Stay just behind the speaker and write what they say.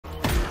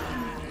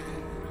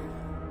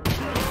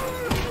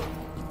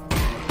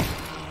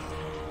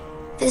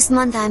This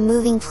month I'm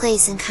moving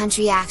place and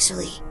country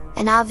actually,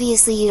 and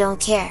obviously you don't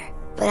care,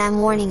 but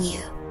I'm warning you.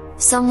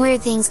 Some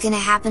weird things gonna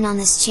happen on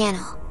this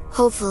channel,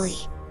 hopefully.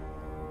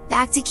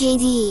 Back to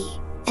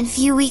KDE, and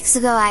few weeks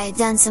ago I had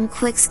done some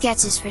quick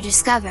sketches for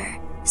Discover,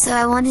 so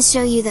I want to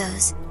show you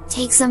those,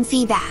 take some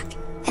feedback,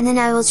 and then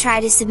I will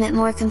try to submit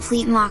more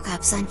complete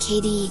mockups on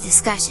KDE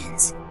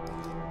discussions.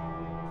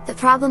 The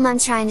problem I'm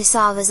trying to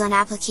solve is on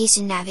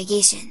application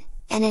navigation,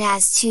 and it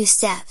has two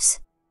steps.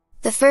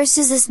 The first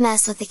is this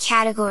mess with the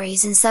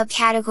categories and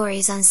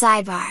subcategories on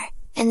sidebar,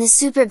 and the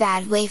super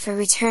bad way for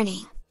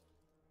returning.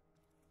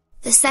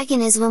 The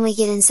second is when we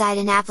get inside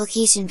an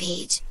application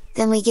page,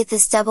 then we get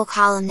this double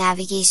column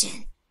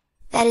navigation.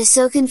 That is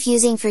so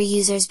confusing for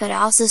users but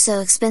also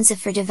so expensive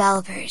for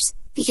developers,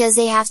 because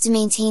they have to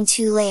maintain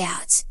two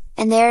layouts,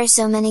 and there are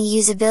so many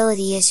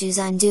usability issues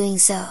on doing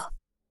so.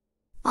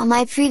 On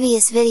my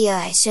previous video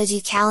I showed you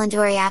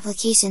Calendary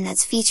application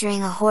that's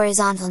featuring a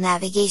horizontal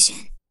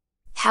navigation.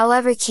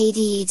 However,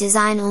 KDE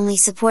Design only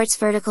supports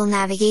vertical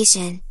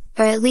navigation,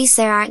 or at least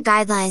there aren't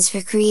guidelines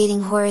for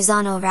creating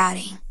horizontal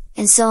routing,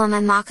 and so on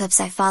my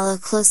mockups I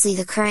followed closely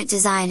the current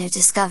design of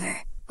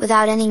Discover,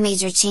 without any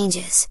major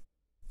changes.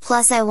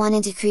 Plus I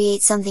wanted to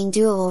create something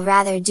doable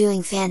rather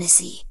doing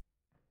fantasy.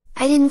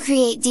 I didn't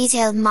create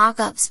detailed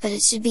mockups but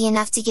it should be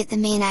enough to get the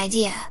main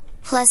idea,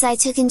 plus I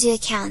took into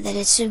account that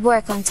it should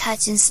work on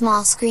touch and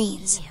small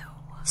screens.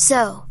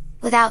 So,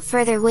 without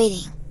further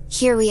waiting,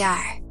 here we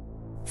are.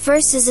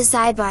 First is a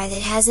sidebar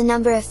that has a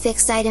number of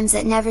fixed items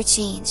that never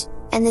change,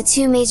 and the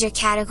two major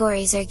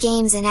categories are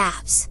games and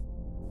apps.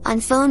 On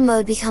phone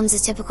mode becomes a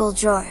typical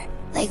drawer,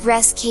 like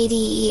rest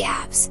KDE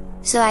apps,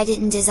 so I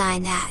didn't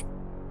design that.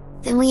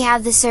 Then we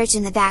have the search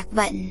and the back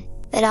button,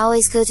 that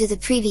always go to the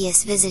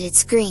previous visited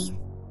screen.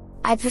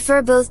 I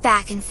prefer both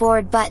back and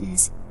forward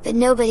buttons, but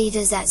nobody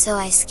does that so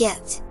I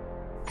skipped.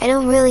 I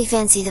don't really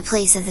fancy the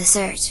place of the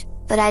search,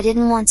 but I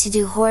didn't want to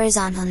do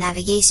horizontal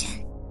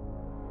navigation.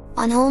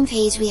 On home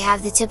page we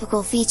have the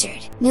typical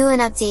featured, new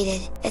and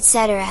updated,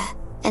 etc.,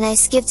 and I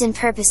skipped on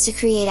purpose to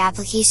create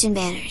application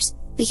banners,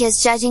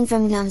 because judging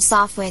from GNOME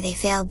software they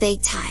fail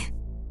big time.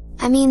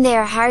 I mean they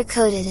are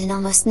hard-coded and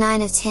almost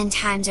 9 of 10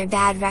 times are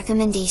bad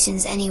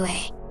recommendations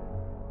anyway.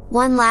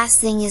 One last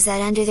thing is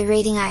that under the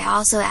rating I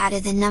also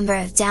added the number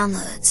of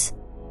downloads.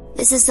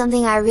 This is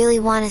something I really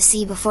want to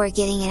see before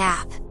getting an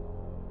app.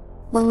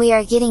 When we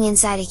are getting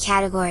inside a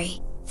category,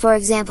 for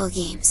example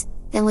games,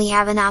 then we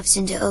have an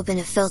option to open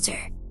a filter.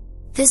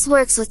 This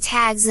works with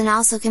tags and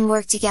also can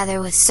work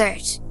together with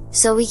search,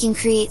 so we can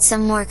create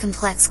some more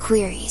complex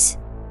queries.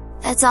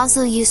 That's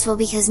also useful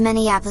because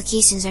many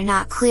applications are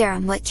not clear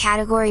on what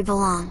category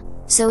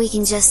belong, so we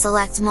can just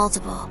select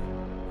multiple.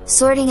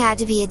 Sorting had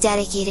to be a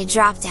dedicated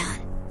dropdown,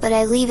 but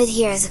I leave it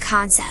here as a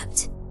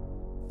concept.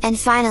 And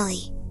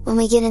finally, when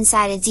we get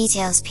inside a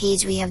details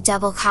page we have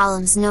double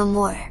columns no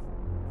more.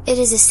 It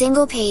is a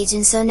single page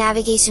and so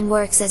navigation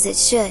works as it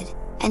should,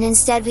 and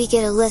instead we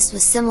get a list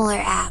with similar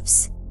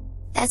apps.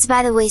 That's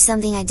by the way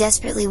something I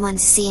desperately want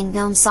to see in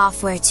GNOME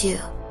software too.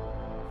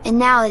 And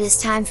now it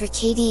is time for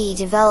KDE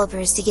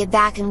developers to get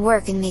back and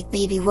work and make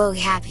Baby Wogue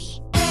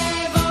happy.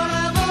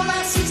 Vola,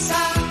 vola, si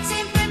sa.